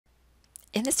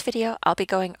In this video, I'll be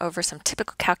going over some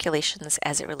typical calculations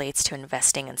as it relates to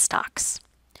investing in stocks.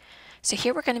 So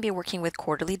here we're going to be working with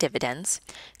quarterly dividends.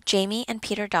 Jamie and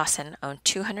Peter Dawson own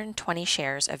 220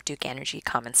 shares of Duke Energy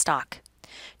common stock.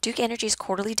 Duke Energy's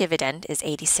quarterly dividend is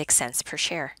 86 cents per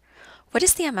share. What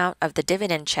is the amount of the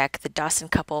dividend check the Dawson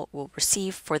couple will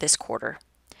receive for this quarter?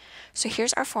 So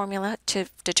here's our formula to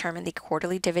determine the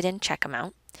quarterly dividend check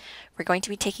amount. We're going to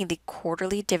be taking the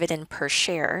quarterly dividend per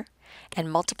share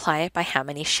and multiply it by how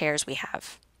many shares we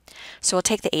have. So we'll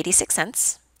take the 86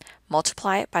 cents,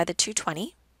 multiply it by the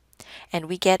 220, and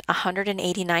we get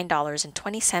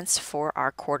 $189.20 for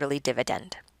our quarterly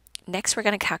dividend. Next, we're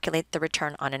going to calculate the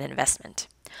return on an investment.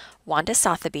 Wanda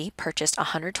Sotheby purchased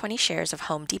 120 shares of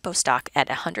Home Depot stock at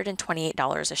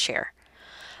 $128 a share.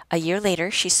 A year later,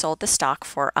 she sold the stock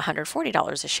for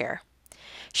 $140 a share.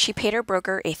 She paid her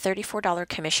broker a $34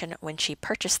 commission when she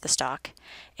purchased the stock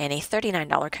and a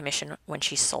 $39 commission when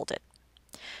she sold it.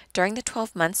 During the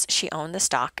 12 months she owned the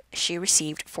stock, she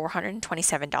received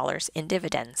 $427 in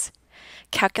dividends.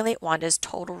 Calculate Wanda's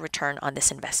total return on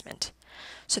this investment.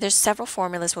 So there's several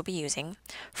formulas we'll be using.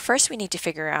 First, we need to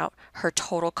figure out her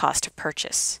total cost of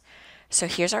purchase. So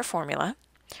here's our formula.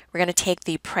 We're going to take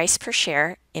the price per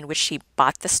share in which she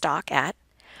bought the stock at,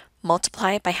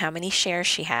 multiply it by how many shares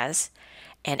she has,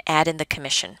 and add in the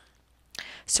commission.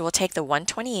 So we'll take the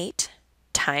 128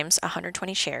 times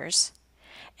 120 shares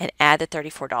and add the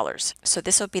 $34. So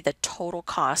this will be the total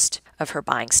cost of her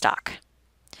buying stock.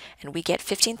 And we get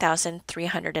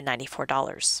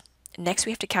 $15,394. Next,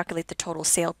 we have to calculate the total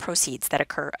sale proceeds that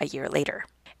occur a year later.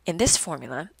 In this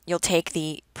formula, you'll take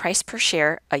the price per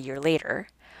share a year later,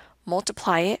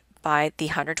 multiply it by the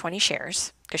 120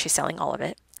 shares, because she's selling all of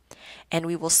it, and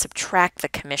we will subtract the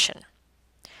commission.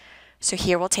 So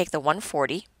here we'll take the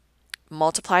 140,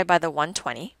 multiply by the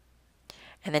 120,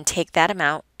 and then take that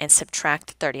amount and subtract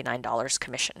the $39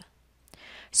 commission.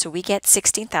 So we get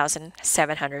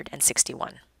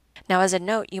 $16,761. Now as a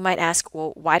note, you might ask,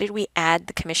 well, why did we add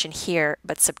the commission here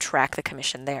but subtract the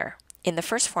commission there? In the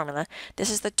first formula,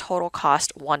 this is the total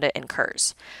cost Wanda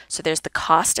incurs. So there's the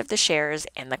cost of the shares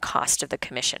and the cost of the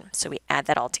commission. So we add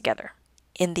that all together.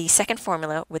 In the second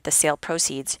formula with the sale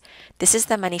proceeds, this is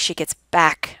the money she gets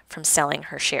back from selling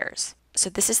her shares. So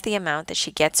this is the amount that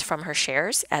she gets from her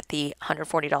shares at the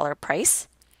 $140 price.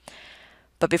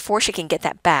 But before she can get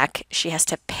that back, she has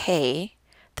to pay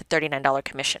the $39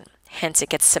 commission. Hence, it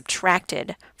gets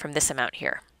subtracted from this amount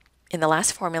here. In the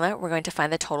last formula, we're going to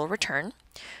find the total return.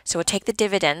 So we'll take the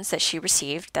dividends that she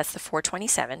received, that's the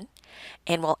 427,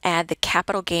 and we'll add the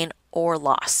capital gain or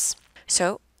loss.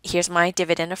 So here's my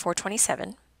dividend of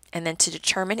 427, and then to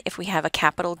determine if we have a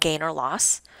capital gain or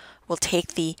loss, we'll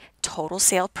take the total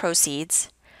sale proceeds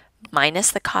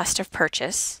minus the cost of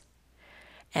purchase,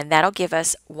 and that'll give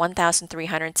us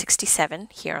 1,367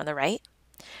 here on the right.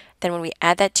 Then when we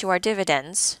add that to our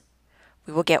dividends,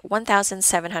 we will get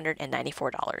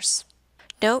 $1,794.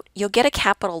 Note, you'll get a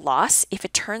capital loss if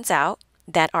it turns out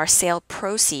that our sale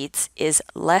proceeds is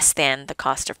less than the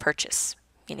cost of purchase,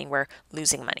 meaning we're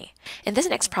losing money. In this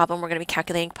next problem, we're going to be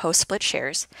calculating post-split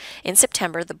shares. In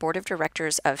September, the board of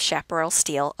directors of Chaparral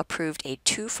Steel approved a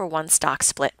 2-for-1 stock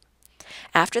split.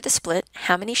 After the split,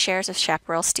 how many shares of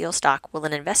Chaparral Steel stock will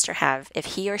an investor have if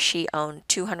he or she owned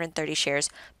 230 shares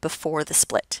before the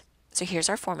split? So here's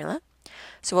our formula.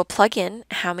 So we'll plug in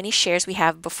how many shares we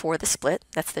have before the split,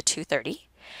 that's the 230,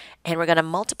 and we're going to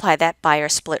multiply that by our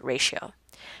split ratio.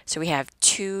 So we have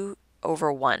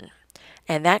 2/1,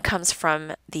 and that comes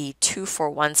from the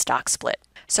 2-for-1 stock split.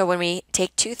 So when we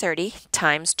take 230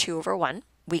 times 2/1,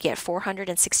 we get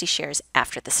 460 shares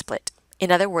after the split.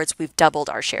 In other words, we've doubled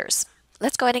our shares.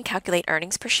 Let's go ahead and calculate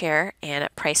earnings per share and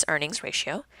price-earnings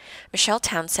ratio. Michelle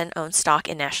Townsend owns stock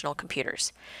in National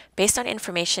Computers. Based on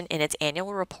information in its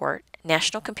annual report,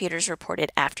 National Computers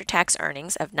reported after-tax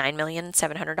earnings of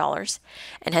 $9,700,000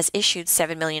 and has issued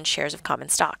 7 million shares of common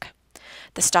stock.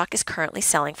 The stock is currently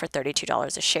selling for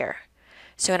 $32 a share.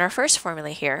 So in our first formula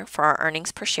here, for our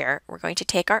earnings per share, we're going to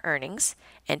take our earnings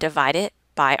and divide it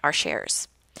by our shares.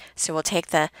 So we'll take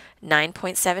the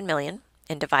 9.7 million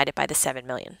and divide it by the 7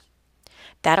 million.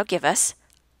 That'll give us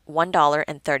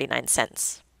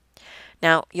 $1.39.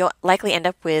 Now, you'll likely end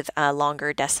up with a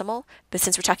longer decimal, but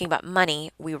since we're talking about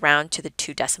money, we round to the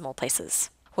 2 decimal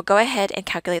places. We'll go ahead and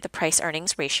calculate the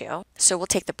price-earnings ratio. So we'll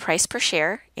take the price per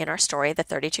share in our story, the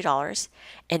 $32,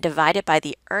 and divide it by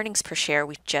the earnings per share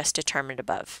we just determined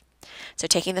above. So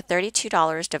taking the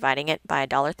 $32, dividing it by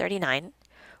 $1.39,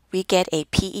 we get a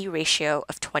PE ratio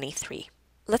of 23.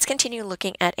 Let's continue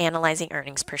looking at analyzing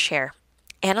earnings per share.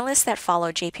 Analysts that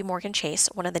follow J.P. Chase,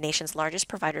 one of the nation's largest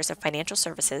providers of financial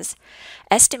services,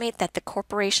 estimate that the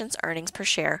corporation's earnings per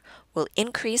share will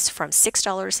increase from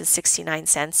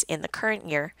 $6.69 in the current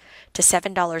year to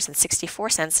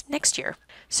 $7.64 next year.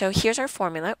 So here's our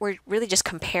formula. We're really just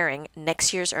comparing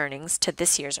next year's earnings to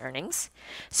this year's earnings.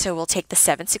 So we'll take the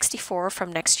 764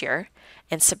 from next year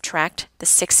and subtract the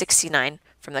 669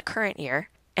 from the current year,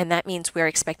 and that means we're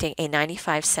expecting a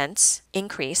 95 cents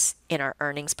increase in our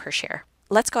earnings per share.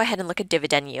 Let's go ahead and look at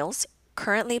dividend yields.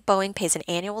 Currently, Boeing pays an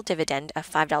annual dividend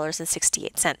of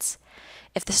 $5.68.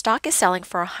 If the stock is selling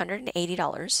for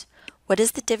 $180, what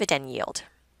is the dividend yield?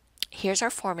 Here's our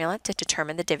formula to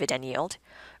determine the dividend yield.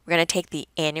 We're going to take the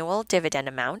annual dividend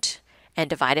amount and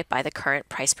divide it by the current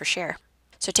price per share.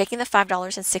 So taking the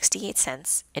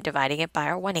 $5.68 and dividing it by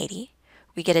our 180,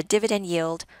 we get a dividend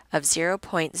yield of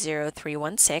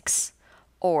 0.0316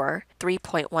 or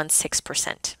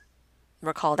 3.16%.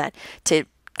 Recall that to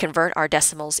convert our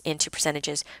decimals into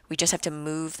percentages, we just have to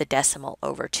move the decimal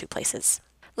over 2 places.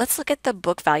 Let's look at the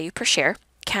book value per share.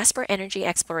 Casper Energy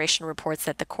Exploration reports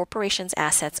that the corporation's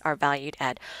assets are valued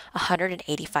at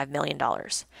 $185 million.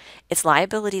 Its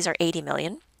liabilities are $80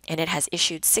 million, and it has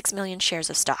issued 6 million shares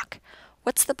of stock.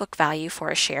 What's the book value for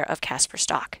a share of Casper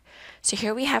stock? So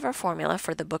here we have our formula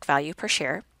for the book value per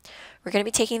share. We're going to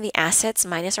be taking the assets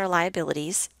minus our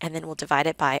liabilities, and then we'll divide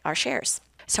it by our shares.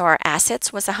 So our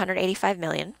assets was 185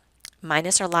 million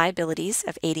minus our liabilities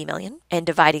of 80 million and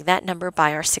dividing that number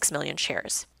by our 6 million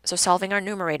shares. So solving our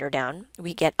numerator down,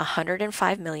 we get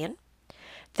 105 million.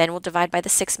 Then we'll divide by the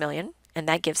 6 million, and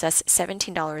that gives us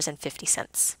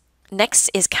 $17.50. Next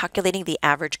is calculating the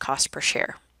average cost per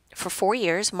share. For 4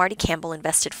 years, Marty Campbell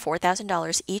invested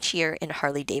 $4,000 each year in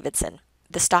Harley-Davidson.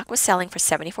 The stock was selling for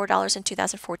 $74 in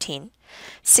 2014,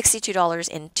 $62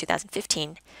 in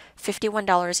 2015,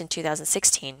 $51 in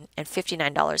 2016, and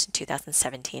 $59 in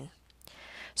 2017.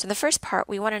 So in the first part,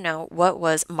 we want to know what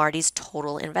was Marty's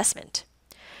total investment.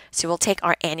 So we'll take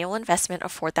our annual investment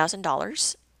of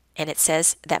 $4,000, and it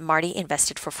says that Marty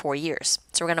invested for 4 years.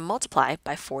 So we're going to multiply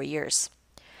by 4 years.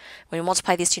 When we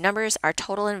multiply these two numbers, our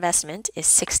total investment is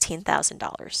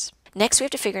 $16,000. Next, we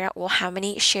have to figure out, well, how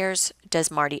many shares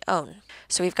does Marty own?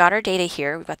 So we've got our data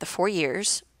here. We've got the 4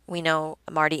 years. We know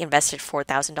Marty invested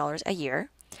 $4,000 a year.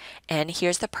 And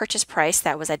here's the purchase price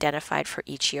that was identified for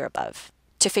each year above.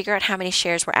 To figure out how many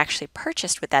shares were actually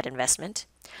purchased with that investment,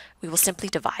 we will simply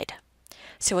divide.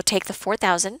 So we'll take the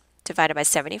 4,000 divided by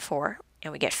 74,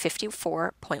 and we get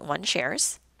 54.1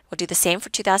 shares. We'll do the same for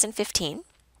 2015.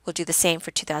 We'll do the same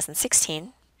for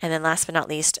 2016. And then last but not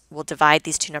least, we'll divide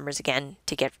these two numbers again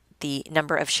to get the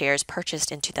number of shares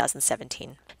purchased in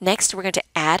 2017. Next, we're going to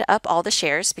add up all the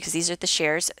shares because these are the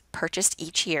shares purchased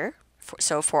each year.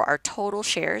 So for our total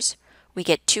shares, we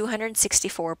get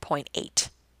 264.8.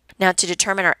 Now to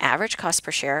determine our average cost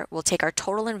per share, we'll take our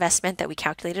total investment that we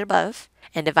calculated above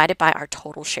and divide it by our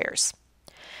total shares.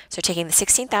 So taking the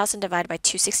 16,000 divided by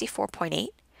 264.8,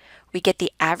 we get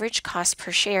the average cost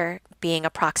per share being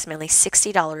approximately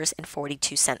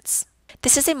 $60.42.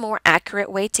 This is a more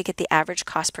accurate way to get the average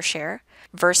cost per share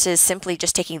versus simply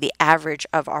just taking the average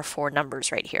of our 4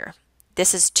 numbers right here.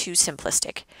 This is too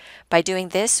simplistic. By doing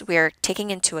this, we are taking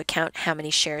into account how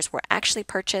many shares were actually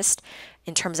purchased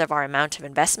in terms of our amount of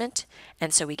investment,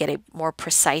 and so we get a more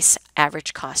precise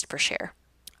average cost per share.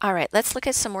 All right, let's look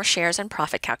at some more shares and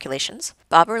profit calculations.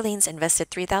 Bob Orleans invested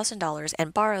 $3,000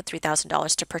 and borrowed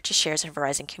 $3,000 to purchase shares in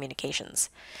Verizon Communications.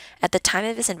 At the time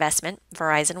of his investment,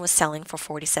 Verizon was selling for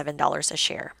 $47 a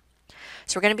share.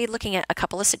 So we're going to be looking at a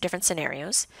couple of different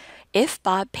scenarios. If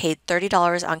Bob paid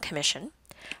 $30 on commission,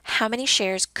 how many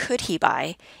shares could he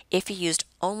buy if he used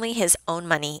only his own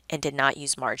money and did not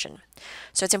use margin?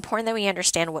 So it's important that we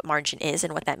understand what margin is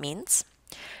and what that means.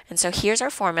 And so here's our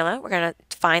formula. We're going to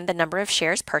find the number of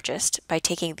shares purchased by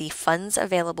taking the funds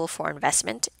available for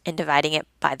investment and dividing it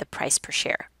by the price per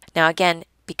share. Now again,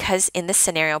 because in this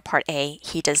scenario, part A,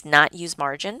 he does not use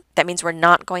margin, that means we're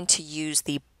not going to use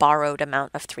the borrowed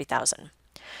amount of $3,000.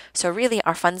 So really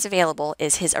our funds available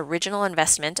is his original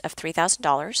investment of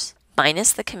 $3,000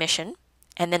 minus the commission,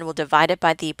 and then we'll divide it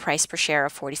by the price per share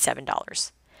of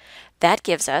 $47. That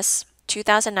gives us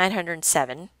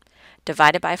 2,907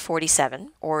 divided by 47,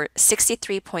 or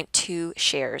 63.2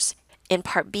 shares. In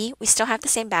part B, we still have the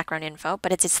same background info,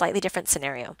 but it's a slightly different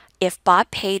scenario. If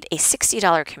Bob paid a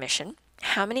 $60 commission,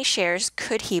 how many shares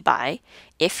could he buy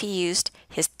if he used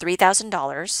his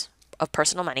 $3,000 of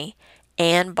personal money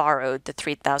and borrowed the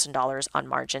 $3,000 on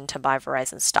margin to buy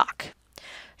Verizon stock?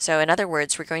 So in other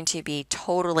words, we're going to be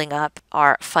totaling up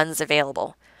our funds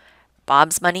available,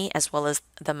 Bob's money as well as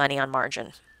the money on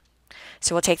margin.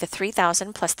 So we'll take the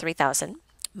 3,000 plus 3,000.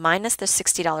 minus the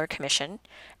 $60 commission,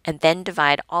 and then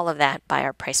divide all of that by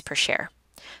our price per share.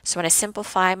 So when I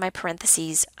simplify my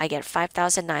parentheses, I get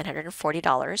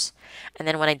 $5,940. And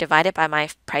then when I divide it by my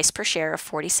price per share of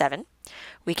 47,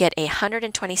 we get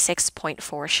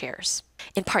 126.4 shares.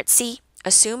 In part C,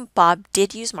 assume Bob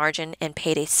did use margin and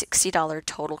paid a $60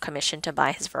 total commission to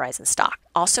buy his Verizon stock.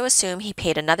 Also assume he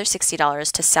paid another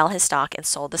 $60 to sell his stock and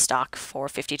sold the stock for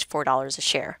 $54 a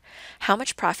share. How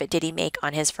much profit did he make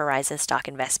on his Verizon stock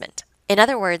investment? In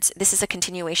other words, this is a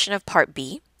continuation of part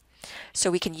B. So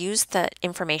we can use the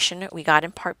information we got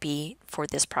in part B for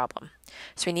this problem.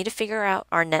 So we need to figure out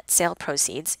our net sale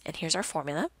proceeds, and here's our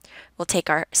formula. We'll take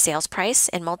our sales price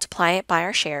and multiply it by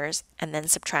our shares and then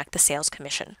subtract the sales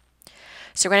commission.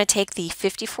 So we're going to take the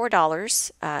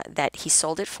 $54 that he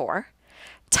sold it for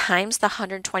times the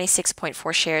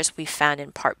 126.4 shares we found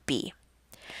in part B.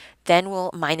 Then we'll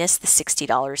minus the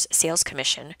 $60 sales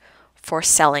commission for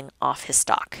selling off his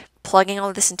stock. Plugging all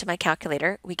of this into my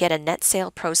calculator, we get a net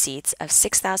sale proceeds of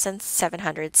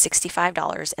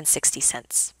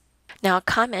 $6,765.60. Now, a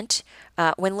comment,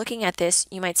 when looking at this,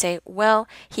 you might say, well,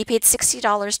 he paid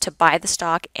 $60 to buy the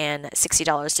stock and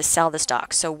 $60 to sell the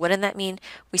stock. So wouldn't that mean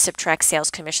we subtract sales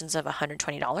commissions of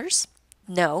 $120?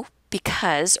 No,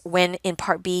 because when in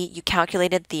part B you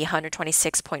calculated the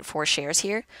 126.4 shares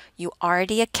here, you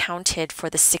already accounted for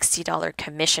the $60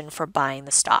 commission for buying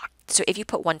the stock. So if you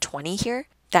put 120 here,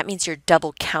 that means you're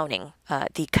double counting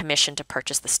the commission to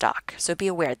purchase the stock. So be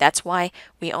aware, that's why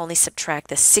we only subtract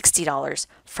the $60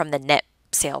 from the net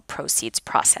sale proceeds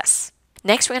process.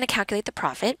 Next, we're going to calculate the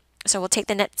profit. So we'll take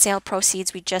the net sale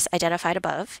proceeds we just identified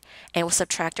above, and we'll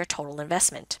subtract our total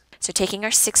investment. So taking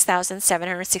our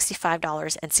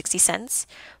 $6,765.60,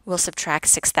 we'll subtract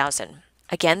 $6,000.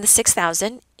 Again, the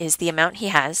 $6,000 is the amount he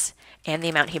has and the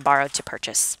amount he borrowed to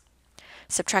purchase.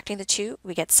 Subtracting the two,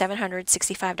 we get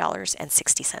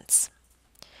 $765.60.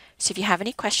 So if you have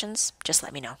any questions, just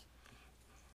let me know.